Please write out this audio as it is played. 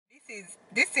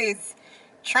is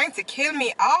trying to kill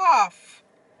me off.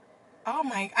 Oh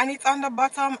my, and it's on the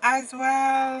bottom as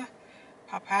well.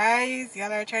 Popeyes,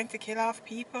 y'all are trying to kill off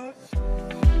people.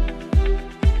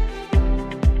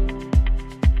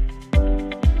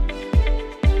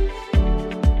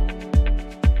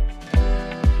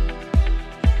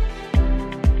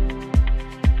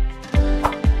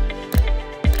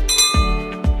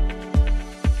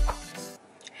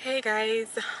 Hey guys,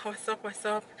 what's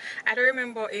up? I don't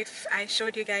remember if I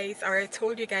showed you guys or I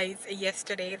told you guys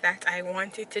yesterday that I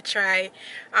wanted to try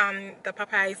the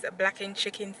Popeyes blackened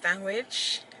chicken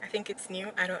sandwich. I think it's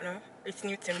new, I don't know, it's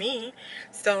new to me.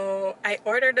 So I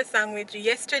ordered the sandwich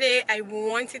yesterday. I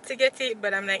wanted to get it,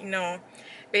 but I'm like, no,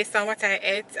 based on what I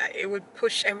ate, it would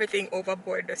push everything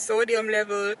overboard. The sodium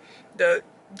level, the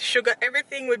sugar,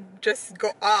 everything would just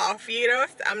go off, you know.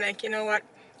 So I'm like, you know what,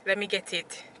 let me get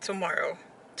it tomorrow.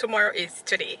 Tomorrow is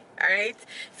today. All right,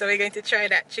 so we're going to try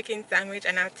that chicken sandwich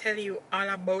and I'll tell you all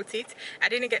about it. I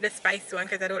didn't get the spicy one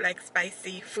because I don't like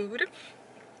spicy food,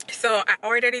 so I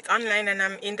ordered it online and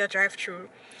I'm in the drive-thru,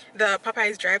 the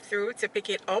Popeyes drive-thru, to pick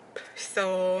it up.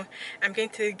 So I'm going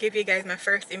to give you guys my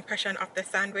first impression of the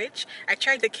sandwich. I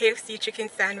tried the KFC chicken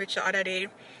sandwich the other day.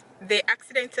 They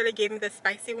accidentally gave me the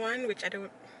spicy one, which I don't,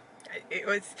 it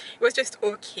was just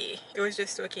okay. It was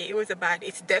just okay. It was a bad.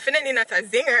 It's definitely not a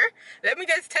zinger. Let me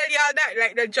just tell y'all that.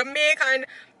 Like, the Jamaican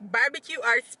barbecue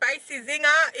or spicy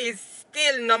zinger is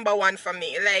still #1 for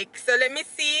me. Like, so let me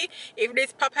see if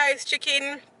this Popeyes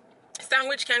chicken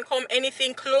sandwich can come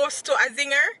anything close to a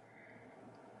zinger.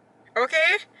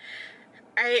 Okay,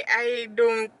 I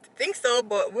don't think so,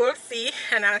 but we'll see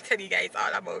and I'll tell you guys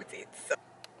all about it.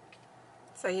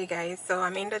 So you guys, so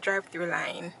I'm in the drive-thru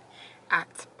line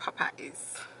at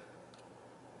Popeyes.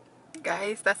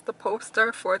 Guys, that's the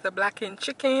poster for the blackened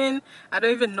chicken. I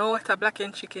don't even know what a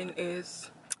blackened chicken is,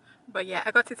 but yeah,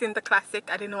 I got it in the classic.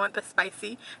 I didn't want the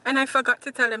spicy, and I forgot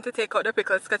to tell them to take out the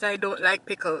pickles because I don't like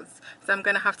pickles, so I'm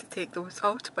gonna have to take those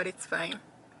out, but it's fine.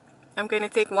 I'm gonna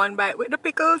take one bite with the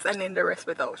pickles and then the rest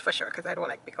without, for sure, because I don't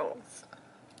like pickles.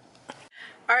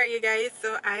 Alright you guys,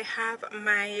 so I have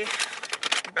my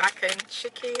blackened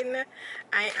chicken.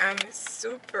 I am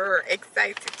super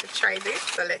excited to try this,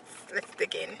 so let's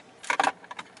dig in.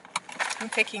 I'm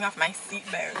taking off my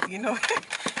seatbelt, you know.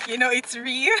 You know it's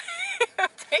real. I'm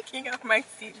taking off my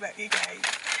seatbelt, you guys.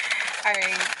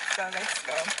 Alright, so let's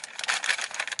go.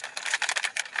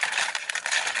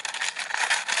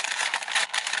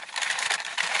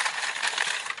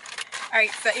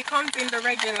 Alright, so it comes in the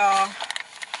regular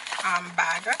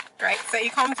bag, right? So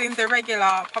it comes in the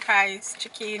regular Popeyes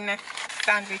chicken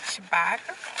sandwich bag,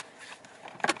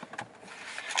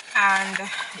 and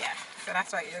yeah, so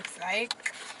that's what it looks like.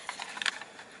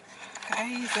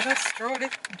 Guys, let's throw it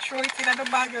in the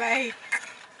bag. Like,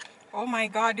 oh my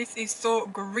god, this is so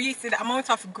greasy. The amount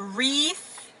of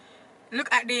grease,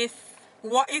 look at this.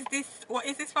 What is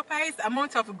this Popeyes? The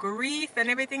amount of grease and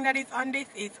everything that is on this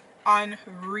is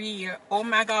unreal. Oh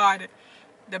my god,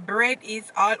 the bread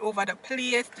is all over the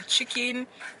place, the chicken,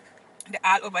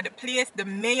 all over the place, the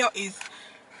mayo is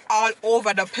all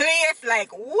over the place.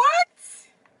 Like, what?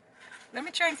 Let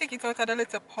me try and take it out of the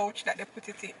little pouch that they put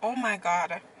it in. Oh my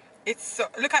god, it's so,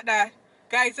 look at that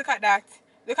guys, look at that.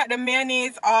 Look at the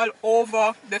mayonnaise all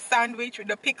over the sandwich with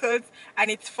the pickles,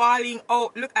 and it's falling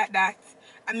out. Look at that.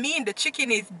 I mean, the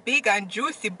chicken is big and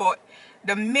juicy, but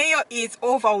the mayo is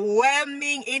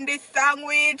overwhelming in this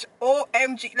sandwich.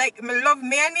 OMG, like, I love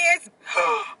mayonnaise.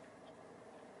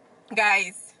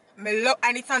 Guys,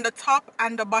 and it's on the top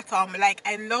and the bottom. Like,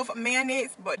 I love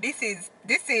mayonnaise, but this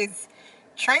is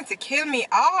trying to kill me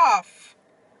off.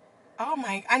 Oh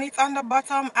my, and it's on the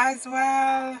bottom as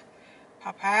well.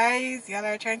 Popeyes, y'all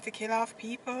are trying to kill off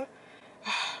people.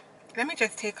 Let me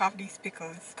just take off these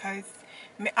pickles, because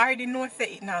I already know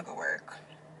say it not gonna work.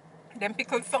 Them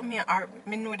pickles, something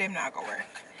me know them not gonna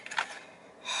work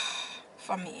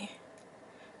for me.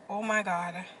 Oh my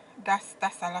god, that's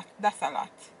a lot. That's a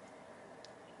lot.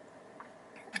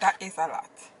 That is a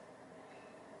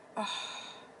lot.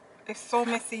 It's so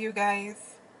messy, you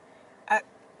guys.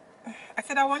 I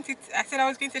said I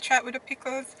was going to try it with the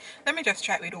pickles. Let me just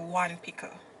try it with one pickle.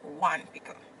 One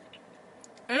pickle.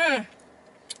 Did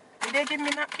they give me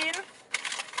napkin?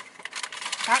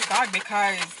 Thank God,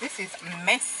 because this is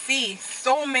messy.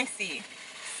 So messy.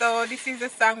 So this is the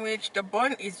sandwich. The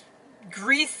bun is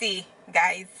greasy,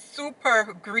 guys.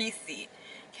 Super greasy.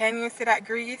 Can you see that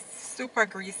grease? Super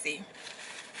greasy.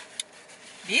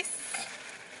 This,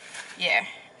 yeah,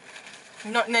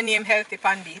 not no name healthy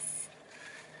on this.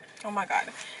 Oh my god.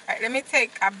 Alright, let me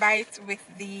take a bite with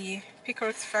the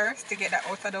pickles first to get that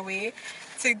out of the way,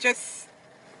 to just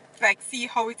like see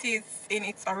how it is in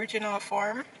its original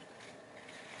form.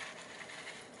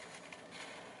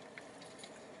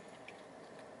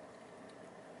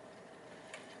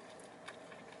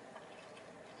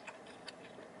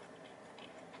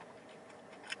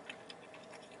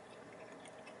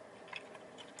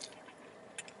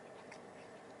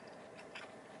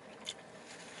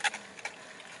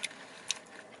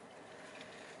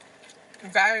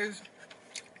 Guys,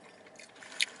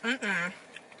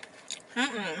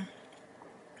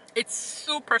 it's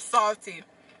super salty.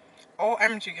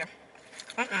 OMG.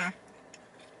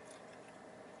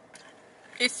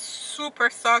 It's super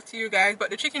salty, you guys, but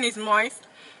the chicken is moist.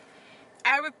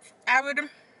 I would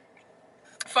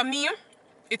for me,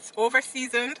 it's over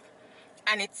seasoned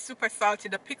and it's super salty.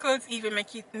 The pickles even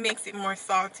makes it more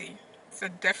salty. So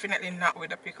definitely not with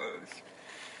the pickles.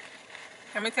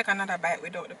 Let me take another bite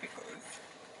without the pickles.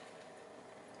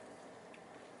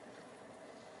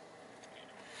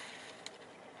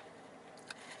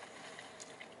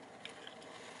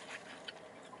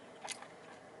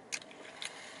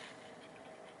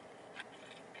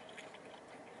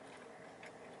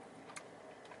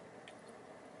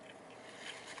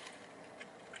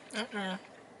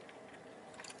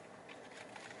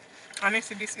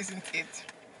 Honestly, this isn't it.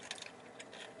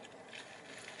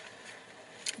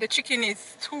 The chicken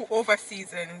is too over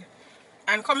seasoned.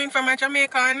 And coming from a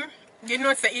Jamaican, you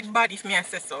know say it bad if me I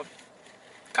say so.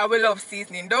 Cause we love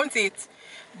seasoning, don't it?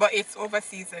 But it's over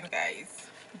seasoned, guys.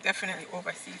 Definitely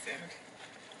over seasoned.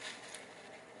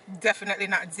 Definitely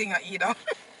not zinger either.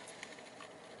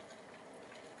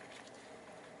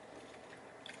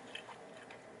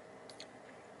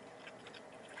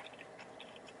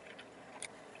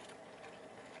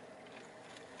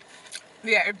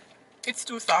 Yeah, it's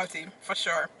too salty for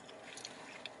sure.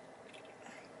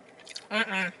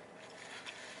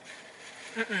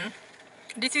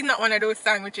 This is not one of those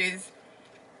sandwiches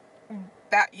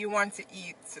that you want to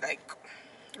eat like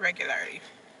regularly.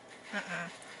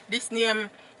 This name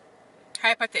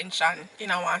hypertension in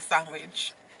our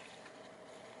sandwich.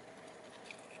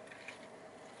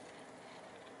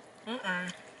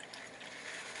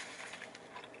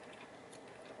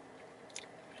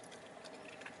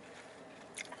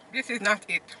 This is not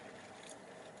it.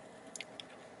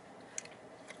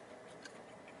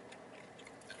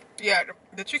 Yeah,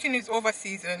 the chicken is over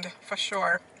seasoned for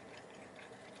sure.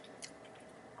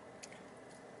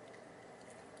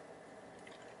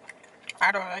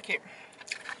 I don't like it.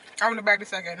 I want to bag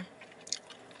this again.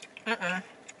 I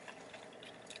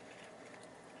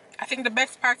think the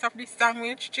best part of this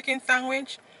sandwich, chicken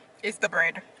sandwich, is the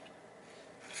bread.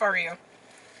 For real.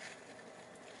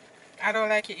 I don't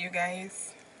like it, you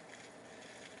guys.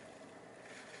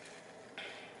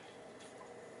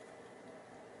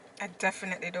 I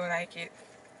definitely don't like it.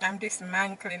 I'm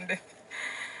dismantling the...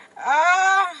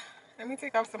 let me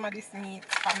take off some of this meat.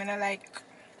 I'm gonna like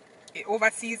it over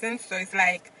seasoned, so it's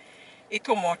like it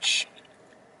too much.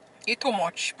 It too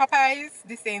much. Popeyes,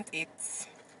 this ain't it.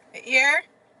 Here,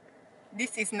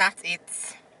 this is not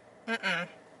it.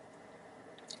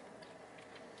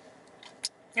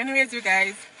 Anyways, you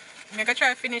guys, I'm gonna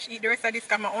try to finish eat the rest of this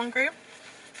because I'm hungry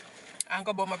and go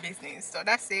about my business. So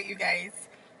that's it, you guys.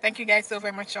 Thank you guys so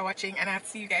very much for watching, and I'll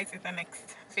see you guys in the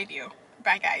next video.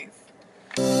 Bye, guys.